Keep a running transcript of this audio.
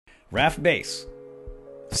Raft base.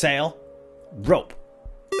 Sail. Rope.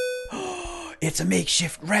 It's a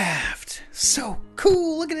makeshift raft. So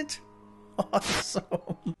cool. Look at it. Awesome.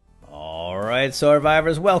 Alright,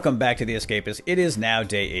 survivors, welcome back to the Escapists. It is now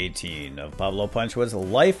day 18 of Pablo Punchwood's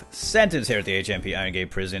life sentence here at the HMP Irongate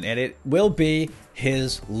prison, and it will be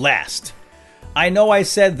his last. I know I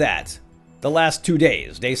said that the last 2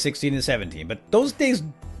 days, day 16 and 17, but those days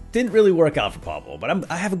didn't really work out for Pablo, but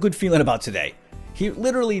I have a good feeling about today. He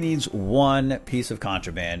literally needs one piece of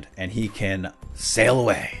contraband, and he can sail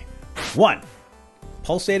away. One,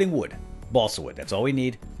 pulsating wood, balsa wood. That's all we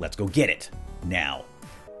need. Let's go get it now.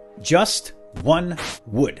 Just one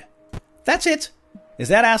wood. That's it. Is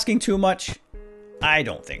that asking too much? I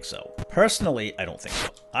don't think so. Personally, I don't think so.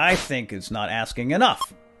 I think it's not asking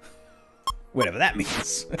enough. Whatever that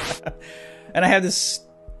means. And I have this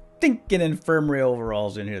stinking infirmary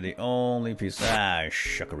overalls in here. The only piece. Ah,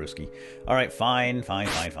 shuckarooski. Alright, fine.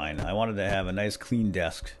 I wanted to have a nice clean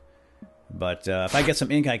desk. But if I get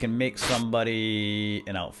some ink, I can make somebody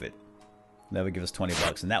an outfit. That would give us 20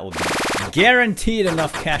 bucks, and that will be guaranteed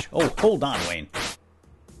enough cash. Oh, hold on, Wayne.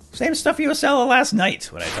 Same stuff you were selling last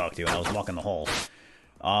night when I talked to you when I was walking the halls.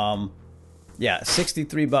 Yeah,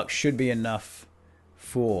 63 bucks should be enough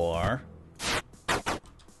for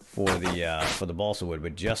the balsa wood,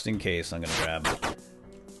 but just in case, I'm gonna grab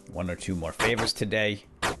one or two more favors today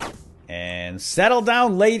and settle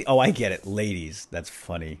down, lady. Oh, I get it, ladies. That's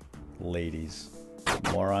funny, ladies.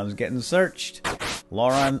 Morons getting searched.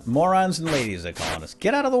 Morons and ladies are calling us.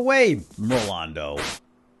 Get out of the way, Rolando.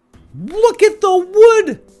 Look at the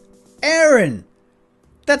wood! Aaron!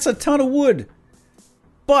 That's a ton of wood.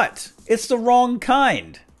 But it's the wrong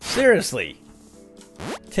kind. Seriously.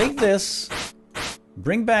 Take this,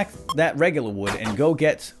 bring back that regular wood, and go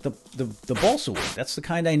get the balsa wood. That's the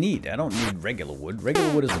kind I need. I don't need regular wood.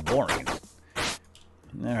 Regular wood is boring.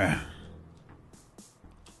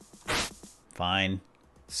 Fine.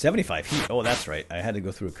 75 heat. Oh, that's right. I had to go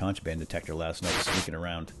through a contraband detector last night, sneaking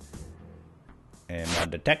around, and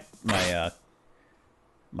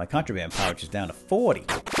my contraband pouch is down to 40.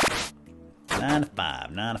 9 to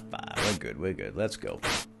 5. 9 to 5. We're good. We're good. Let's go.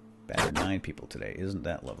 Battered 9 people today. Isn't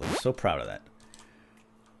that lovely? I'm so proud of that.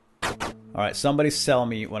 All right, somebody sell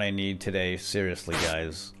me what I need today. Seriously,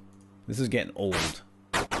 guys, this is getting old.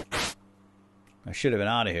 I should have been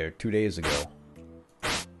out of here 2 days ago.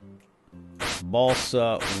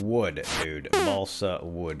 Balsa wood, dude. Balsa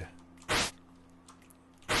wood.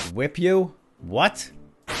 Whip you? What?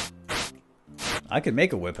 I could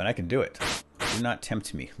make a whip and I can do it. Do not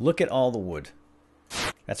tempt me. Look at all the wood.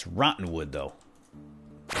 That's rotten wood, though.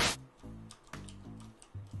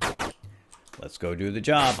 Let's go do the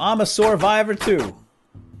job. I'm a survivor, too.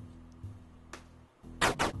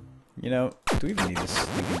 You know, do we even need this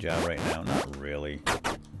stinking job right now? Not really.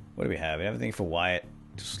 What do we have? We have everything for Wyatt.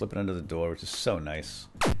 Just slip it under the door, which is so nice.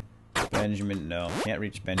 Benjamin, no. Can't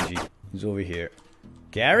reach Benji. He's over here.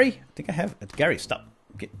 Gary? I think I have... Gary, stop.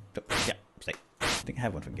 Yeah, stay. I think I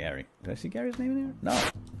have one for Gary. Did I see Gary's name in there? No.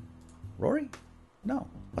 Rory? No.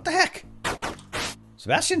 What the heck?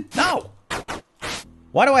 Sebastian? No!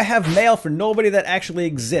 Why do I have mail for nobody that actually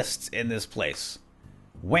exists in this place?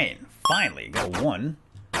 Wayne, finally. Got one.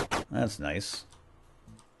 That's nice.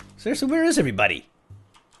 Seriously, where is everybody?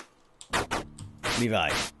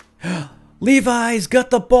 Levi. Levi's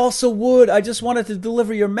got the balsa wood. I just wanted to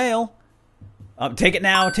deliver your mail. Take it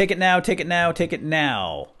now, take it now, take it now, take it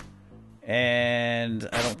now. And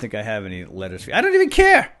I don't think I have any letters for you. I don't even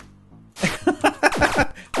care.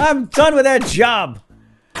 I'm done with that job.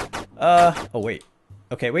 Oh, wait.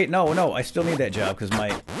 Okay, wait, no. I still need that job because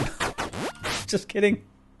my... Just kidding.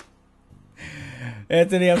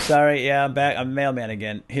 Anthony, I'm sorry. Yeah, I'm back. I'm a mailman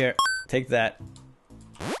again. Here, take that.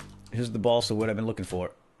 Here's the balsa wood I've been looking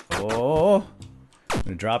for. Oh, I'm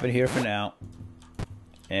gonna drop it here for now.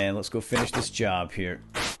 And let's go finish this job here.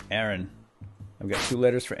 Aaron. I've got 2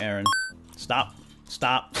 letters for Aaron. Stop.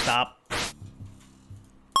 Stop. Stop.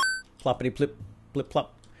 Ploppity plip. Plip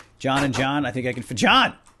plop. John and John. I think I can... For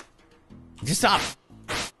John! Just stop.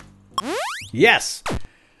 Yes!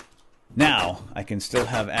 Now, I can still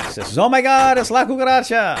have access. Oh my god, it's La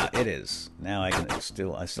Cucaracha! It is. Now I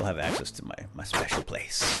still have access to my special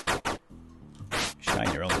place.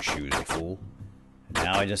 Shine your own shoes, you fool. And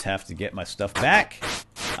now I just have to get my stuff back.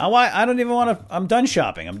 Oh, I don't even want to... I'm done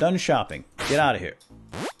shopping. I'm done shopping. Get out of here.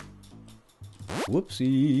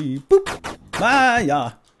 Whoopsie. Boop.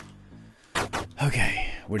 Maya.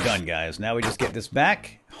 Okay, we're done, guys. Now we just get this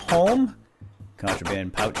back home.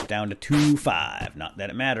 Contraband pouch down to 2.5. Not that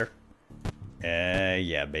it matter.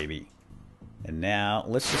 Yeah, baby. And now,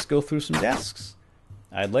 let's just go through some desks.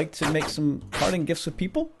 I'd like to make some parting gifts with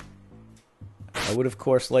people. I would, of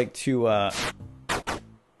course, like to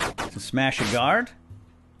smash a guard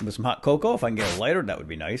with some hot cocoa. If I can get a lighter, that would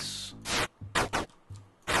be nice.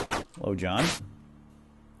 Hello, John.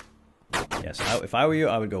 Yes, if I were you,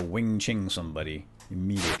 I would go wing ching somebody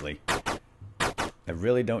immediately. I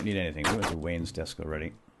really don't need anything. We went to Wayne's desk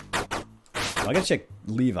already. Well, I gotta check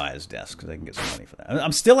Levi's desk because I can get some money for that.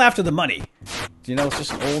 I'm still after the money. You know, it's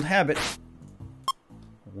just an old habit.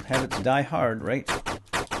 Old habits die hard, right?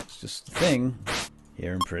 It's just the thing.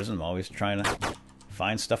 Here in prison, I'm always trying to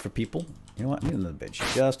find stuff for people. You know what? I need another bed sheet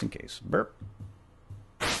just in case. Burp.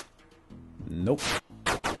 Nope.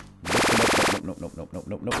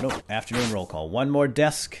 Nope. Afternoon roll call. One more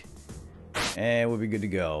desk. And we'll be good to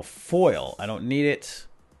go. Foil. I don't need it.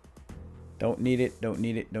 Don't need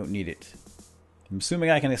it. I'm assuming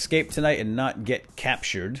I can escape tonight and not get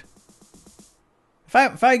captured.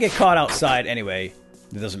 If I get caught outside anyway,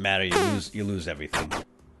 it doesn't matter. You lose everything.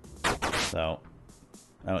 So,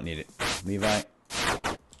 I don't need it. Levi.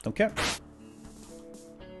 Don't care.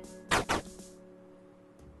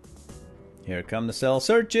 Here come the cell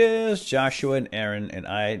searches. Joshua and Aaron, and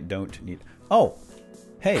I don't need... Oh!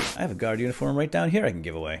 Hey, I have a guard uniform right down here I can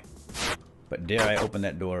give away. But dare I open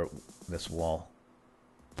that door, this wall?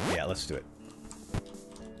 Yeah, let's do it.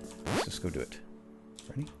 Let's just go do it.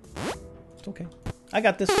 Ready? It's okay. I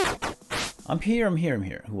got this. I'm here.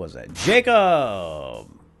 Who was that? Jacob!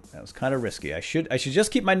 That was kind of risky. I should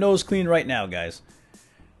just keep my nose clean right now, guys.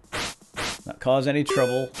 Not cause any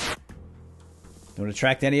trouble. Don't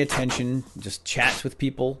attract any attention. Just chats with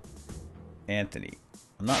people. Anthony.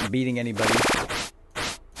 I'm not beating anybody.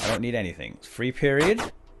 I don't need anything. Free period.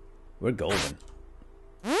 We're golden.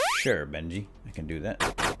 Sure, Benji. I can do that.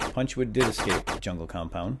 Punchwood did escape jungle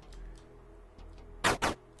compound.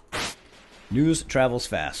 News travels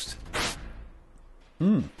fast.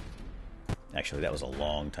 Actually, that was a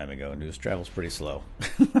long time ago. News travels pretty slow.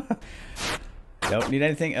 Don't need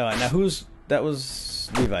anything. Oh, now who's... That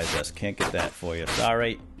was Levi's desk. Can't get that for you.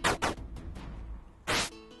 Sorry.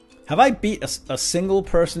 Have I beat a single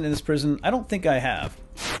person in this prison? I don't think I have.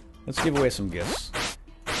 Let's give away some gifts.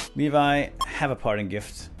 Levi, have a parting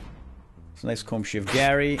gift. It's a nice comb shiv.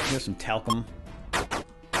 Gary, here's some talcum.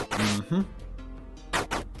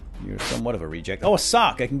 You're somewhat of a reject. Oh, a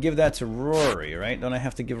sock! I can give that to Rory, right? Don't I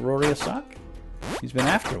have to give Rory a sock? He's been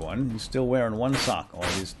after one. He's still wearing one sock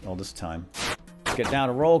all this time. Let's get down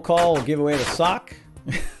to roll call. We'll give away the sock.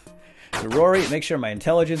 To Rory, make sure my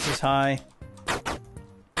intelligence is high.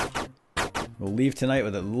 We'll leave tonight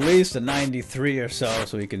with at least a 93 or so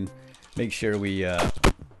we can make sure we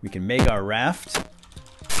can make our raft.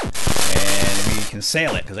 And we can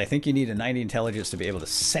sail it, because I think you need a 90 intelligence to be able to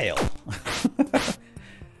sail.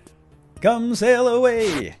 Come sail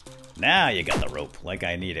away! Now you got the rope, like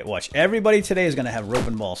I need it. Watch, everybody today is going to have rope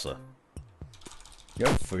and balsa.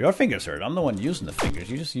 Your fingers hurt. I'm the one using the fingers.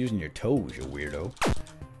 You're just using your toes, you weirdo.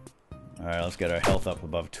 Alright, let's get our health up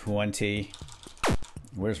above 20.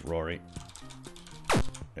 Where's Rory?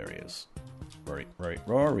 There he is.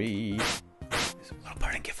 Rory. There's a little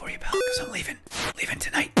parting gift for you, pal, because I'm leaving. Leaving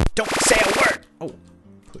tonight. Don't say a word! Oh,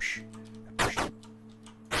 push.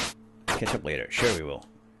 Catch up later. Sure we will.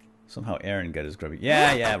 Somehow Aaron got his grubby.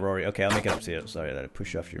 Yeah, Rory. Okay, I'll make it up to you. Sorry that I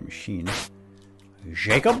pushed off your machine.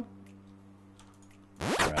 Jacob?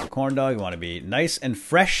 Grab a corn dog. You want to be nice and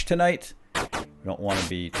fresh tonight. You don't want to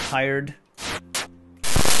be tired.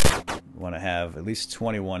 You want to have at least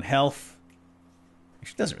 21 health.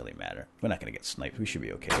 Actually, it doesn't really matter. We're not going to get sniped. We should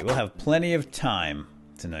be okay. We'll have plenty of time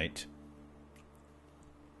tonight.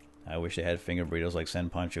 I wish they had finger burritos like San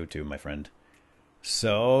Pancho too, my friend.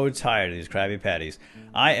 So tired of these Krabby Patties.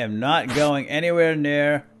 I am not going anywhere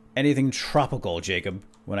near anything tropical, Jacob,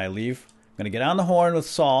 when I leave. I'm going to get on the horn with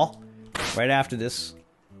Saul right after this.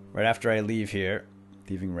 Right after I leave here.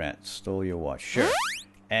 Thieving rat. Stole your watch. Sure.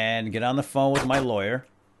 And get on the phone with my lawyer.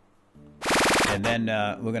 And then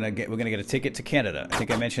we're gonna get a ticket to Canada. I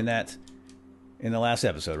think I mentioned that in the last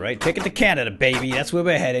episode, right? Ticket to Canada, baby. That's where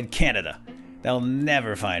we're headed. Canada. They'll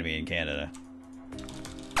never find me in Canada.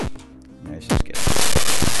 Let's just get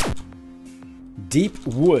deep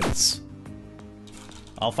woods.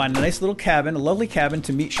 I'll find a nice little cabin, a lovely cabin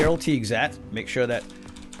to meet Cheryl Teagues at. Make sure that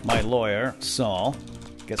my lawyer, Saul,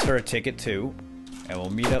 gets her a ticket too. And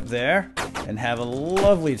we'll meet up there and have a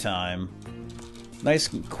lovely time. Nice,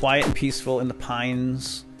 quiet, and peaceful in the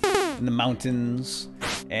pines, in the mountains,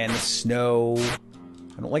 and the snow.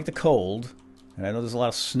 I don't like the cold. And I know there's a lot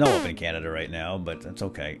of snow up in Canada right now, but that's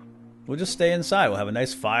okay. We'll just stay inside. We'll have a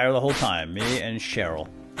nice fire the whole time. Me and Cheryl.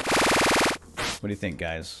 What do you think,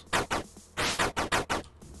 guys?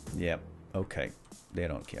 Yep. Okay. They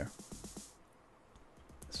don't care.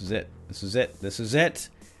 This is it. This is it. This is it.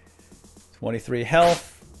 23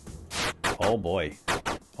 health. Oh boy.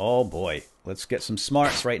 Oh boy. Let's get some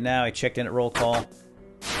smarts right now. I checked in at roll call.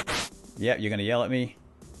 Yep, you're gonna yell at me.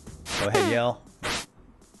 Go ahead, yell.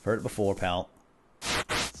 Heard it before, pal.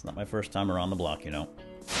 It's not my first time around the block, you know.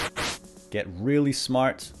 Get really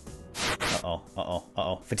smart. Uh-oh, uh-oh,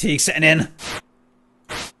 uh-oh. Fatigue setting in.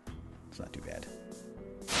 It's not too bad.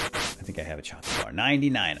 I think I have a chocolate bar.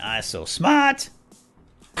 99. I'm so smart.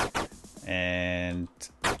 And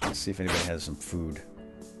let's see if anybody has some food.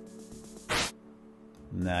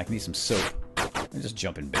 Nah, I can eat some soap. I just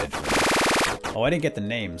jump in bed. Oh, I didn't get the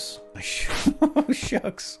names. Oh,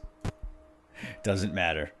 shucks. Doesn't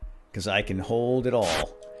matter, because I can hold it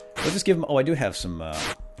all. We'll just give them... Oh, I do have some... I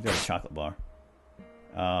do have a chocolate bar.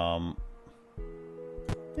 Yeah,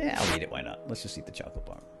 I'll eat it. Why not? Let's just eat the chocolate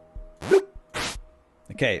bar. Boop.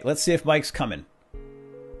 Okay, let's see if Mike's coming.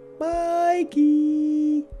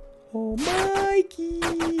 Mikey! Oh, Mikey!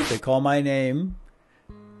 If they call my name,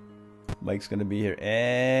 Mike's gonna be here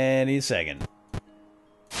any second.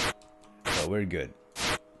 So we're good.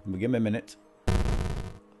 We'll give him a minute.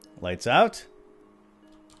 Lights out.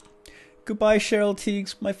 Goodbye, Cheryl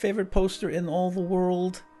Teagues, my favorite poster in all the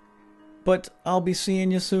world. But I'll be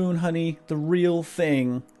seeing you soon, honey. The real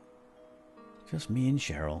thing. Just me and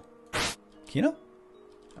Cheryl. Kino?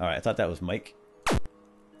 Alright, I thought that was Mike.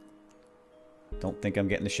 Don't think I'm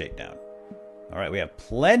getting the shakedown. Alright, we have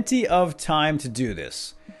plenty of time to do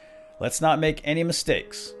this. Let's not make any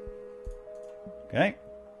mistakes. Okay.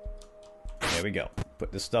 There we go.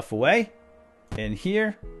 Put this stuff away. In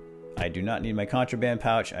here. I do not need my contraband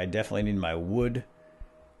pouch. I definitely need my wood.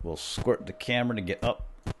 We'll squirt the camera to get up.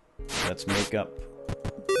 Let's make up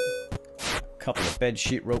a couple of bed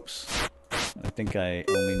sheet ropes. I think I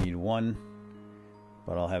only need one,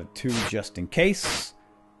 but I'll have two just in case.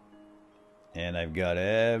 And I've got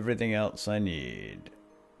everything else I need.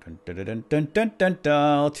 Dun, dun, dun, dun, dun, dun,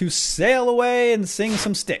 dun, to sail away and sing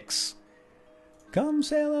some sticks. Come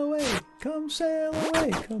sail away, come sail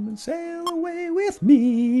away, come and sail away with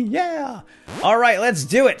me, yeah! Alright, let's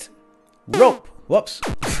do it! Rope! Whoops.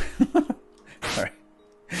 Alright.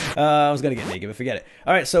 I was gonna get naked, but forget it.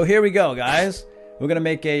 Alright, so here we go, guys. We're gonna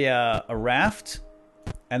make a raft,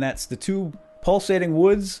 and that's the 2 pulsating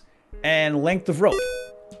woods and length of rope.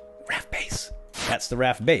 Raft base. That's the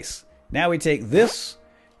raft base. Now we take this,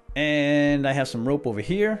 and I have some rope over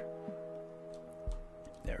here.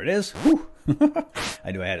 There it is. Whew.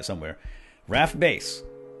 I knew I had it somewhere. Raft base.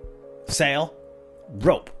 Sail.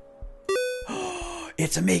 Rope.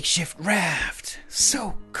 It's a makeshift raft.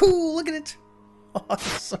 So cool. Look at it.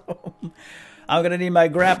 Awesome. I'm going to need my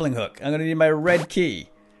grappling hook. I'm going to need my red key.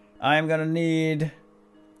 I'm going to need...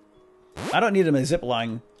 I don't need a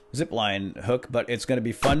zipline hook, but it's going to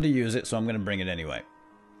be fun to use it, so I'm going to bring it anyway.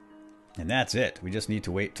 And that's it. We just need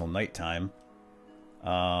to wait till nighttime.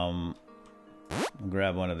 I'll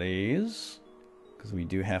grab one of these, because we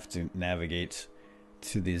do have to navigate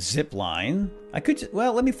to the zip line. I could,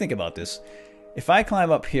 well, let me think about this. If I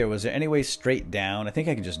climb up here, was there any way straight down? I think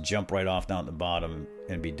I could just jump right off down at the bottom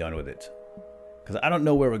and be done with it. Because I don't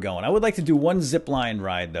know where we're going. I would like to do one zip line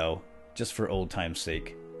ride, though, just for old time's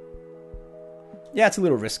sake. Yeah, it's a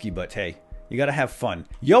little risky, but hey, you gotta have fun.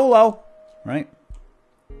 YOLO! Right?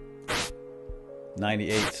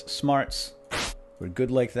 98 smarts. We're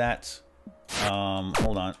good like that.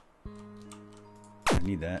 Hold on. I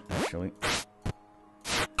need that, actually.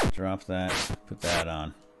 Drop that. Put that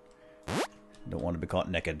on. Don't want to be caught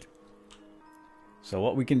naked. So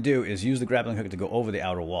what we can do is use the grappling hook to go over the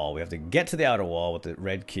outer wall. We have to get to the outer wall with the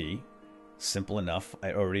red key. Simple enough.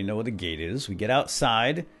 I already know where the gate is. We get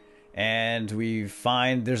outside, and we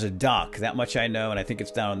find there's a dock. That much I know, and I think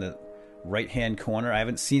it's down in the right-hand corner. I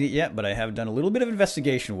haven't seen it yet, but I have done a little bit of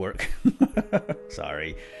investigation work.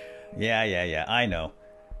 Sorry. Yeah, I know.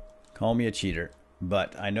 Call me a cheater.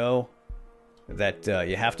 But I know that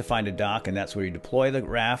you have to find a dock, and that's where you deploy the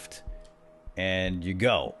raft, and you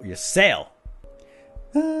go. You sail.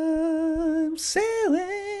 I'm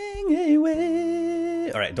sailing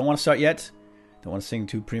away. Alright, don't want to start yet. Don't want to sing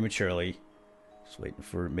too prematurely. Just waiting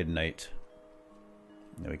for midnight.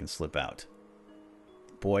 And then we can slip out.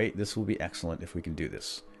 Boy, this will be excellent if we can do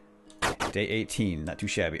this. Day 18, not too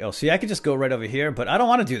shabby. Oh, see, I could just go right over here, but I don't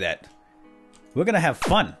want to do that. We're going to have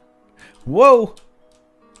fun. Whoa!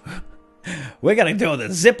 We're going to do it the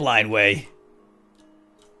zipline way.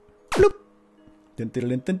 Bloop.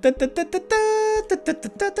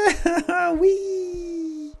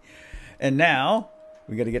 Whee! And now,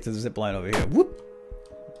 we got to get to the zipline over here.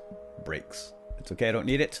 Whoop! Brakes. It's okay, I don't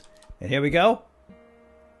need it. And here we go.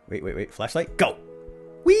 Wait. Flashlight, go!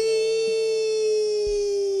 Whee!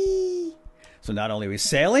 So not only are we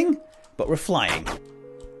sailing, but we're flying.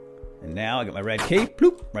 And now I got my red key,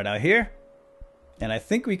 bloop, right out here. And I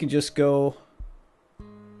think we can just go...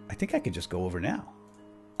 I think I could just go over now.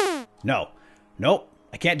 No. Nope.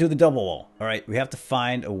 I can't do the double wall. Alright, we have to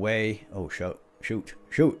find a way... Oh, shoot. Shoot.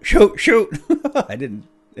 Shoot. Shoot. Shoot. I didn't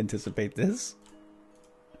anticipate this.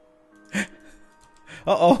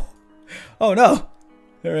 Uh-oh. Oh, no.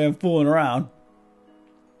 There I am fooling around.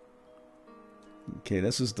 Okay,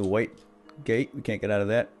 this is the white gate. We can't get out of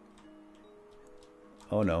that.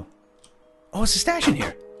 Oh, no. Oh, it's a stash in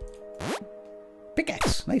here.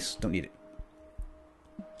 Pickaxe. Nice. Don't need it.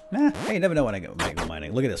 Nah, hey, you never know when I go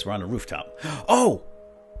mining. Look at this. We're on the rooftop. Oh!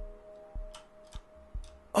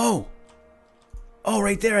 Oh! Oh,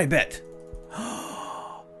 right there, I bet.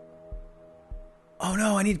 Oh,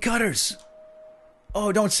 no, I need cutters.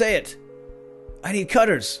 Oh, don't say it. I need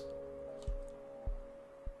cutters.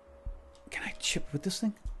 Can I chip with this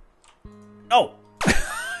thing? Oh!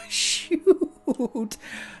 Shoot!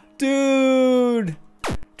 Dude!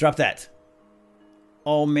 Drop that.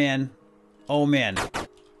 Oh, man. Oh, man.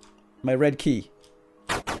 My red key.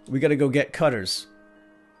 We gotta go get cutters.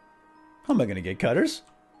 How am I gonna get cutters?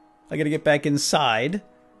 I gotta get back inside.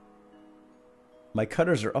 My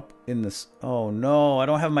cutters are up in this... Oh, no. I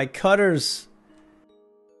don't have my cutters.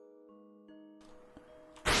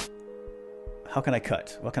 How can I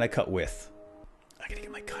cut? What can I cut with? I gotta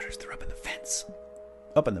get my cutters. They're up in the vents.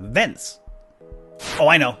 Up in the vents. Oh,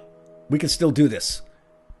 I know. We can still do this.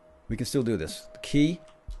 We can still do this. The key.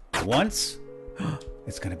 Once.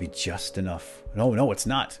 It's gonna be just enough. No, no, it's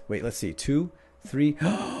not. Wait, let's see. 2, 3.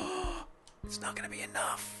 It's not gonna be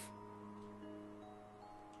enough.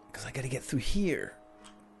 Because I gotta get through here.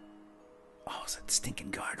 Oh, it's that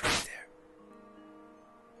stinking guard right there.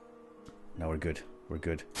 No, we're good. We're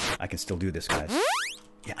good. I can still do this, guys.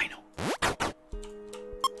 Yeah, I know.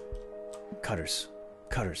 Cutters.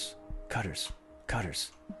 Cutters. Cutters.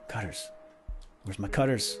 Cutters. Cutters. Where's my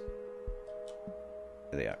cutters?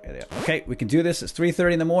 There they are. There they are. Okay, we can do this. It's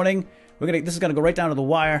 3:30 in the morning. This is gonna go right down to the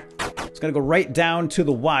wire. It's gonna go right down to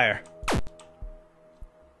the wire.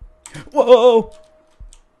 Whoa!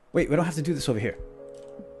 Wait, we don't have to do this over here.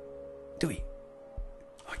 Do we?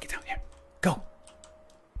 Oh, get down here. Go.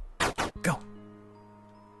 Go.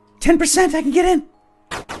 10% I can get in.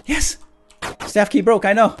 Yes. Staff key broke,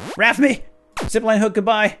 I know. Raft me. Zipline hook,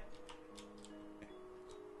 goodbye.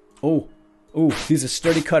 Oh. Oh, these are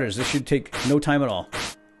sturdy cutters. This should take no time at all.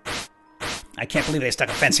 I can't believe they stuck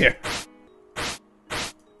a fence here.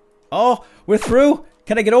 Oh, we're through.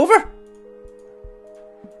 Can I get over?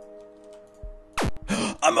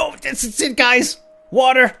 I'm over. That's it, guys.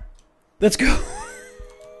 Water. Let's go.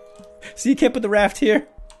 See, you can't put the raft here.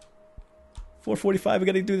 4:45. We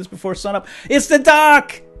gotta do this before sunup. It's the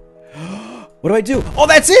dock. What do I do? Oh,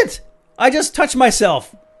 that's it. I just touched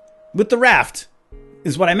myself with the raft.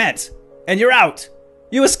 Is what I meant. And you're out.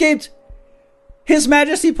 You escaped His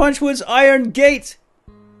Majesty Punchwood's Iron Gate.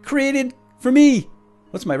 Created for me.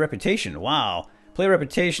 What's my reputation? Wow. Player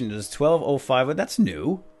reputation is 1205. Well, that's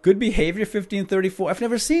new. Good behavior 1534. I've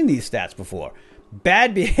never seen these stats before.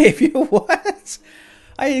 Bad behavior? What?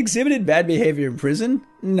 I exhibited bad behavior in prison?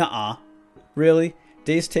 Nuh-uh. Really?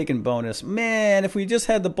 Days taken bonus. Man, if we just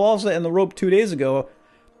had the balsa and the rope 2 days ago,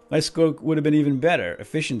 my score would have been even better.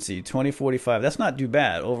 Efficiency, 2045. That's not too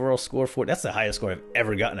bad. Overall score, 4. That's the highest score I've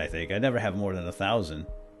ever gotten, I think. I never have more than 1,000.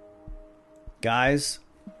 Guys,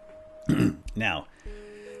 now,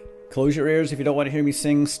 close your ears if you don't want to hear me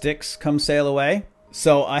sing Sticks, Come Sail Away.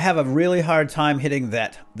 So I have a really hard time hitting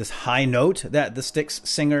this high note that the Sticks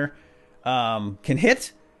singer can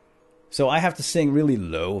hit. So I have to sing really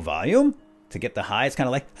low volume to get the high. It's kind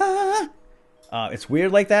of like, ah. It's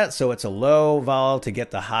weird like that, so it's a low vowel to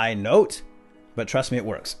get the high note. But trust me, it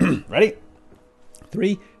works. Ready?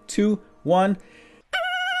 3, 2, 1.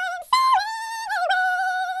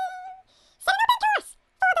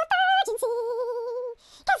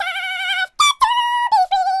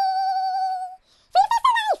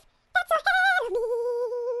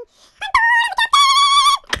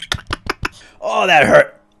 Oh, that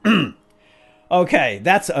hurt. Okay,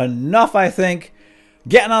 that's enough, I think.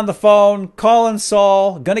 Getting on the phone, calling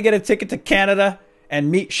Saul, gonna get a ticket to Canada and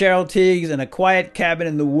meet Cheryl Teagues in a quiet cabin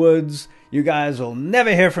in the woods. You guys will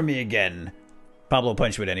never hear from me again. Pablo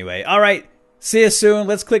Punchwood anyway. Alright, see you soon.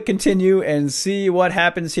 Let's click continue and see what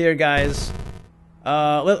happens here, guys.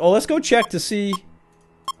 Let's go check to see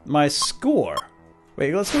my score.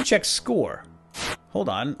 Wait, let's go check score. Hold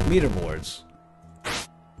on, leaderboards.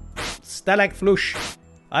 Stalag Flush.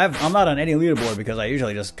 I'm not on any leaderboard because I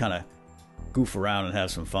usually just kind of goof around and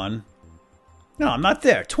have some fun. No, I'm not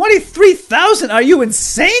there. 23,000? Are you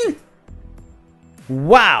insane?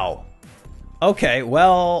 Wow. Okay,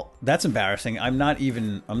 well, that's embarrassing. I'm not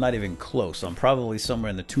even close. I'm probably somewhere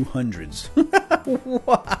in the 200s.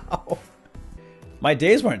 Wow. My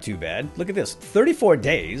days weren't too bad. Look at this. 34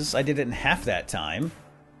 days. I did it in half that time.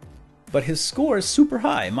 But his score is super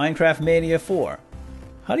high. Minecraft Mania 4.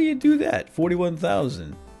 How do you do that?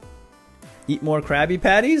 41,000. Eat more Krabby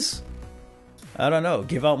Patties? I don't know.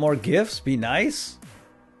 Give out more gifts? Be nice?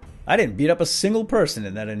 I didn't beat up a single person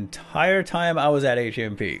in that entire time I was at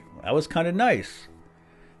HMP. That was kind of nice.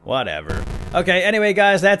 Whatever. Okay, anyway,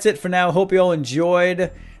 guys, that's it for now. Hope you all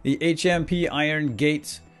enjoyed the HMP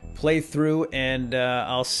Irongate playthrough, and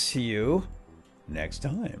I'll see you next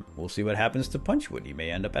time. We'll see what happens to Punchwood. He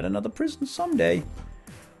may end up at another prison someday.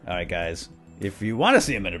 Alright, guys. If you want to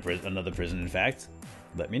see him in another prison, in fact,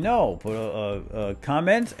 let me know. Put a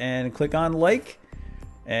comment and click on like,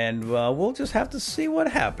 and we'll just have to see what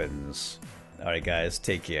happens. Alright, guys.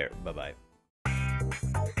 Take care. Bye-bye.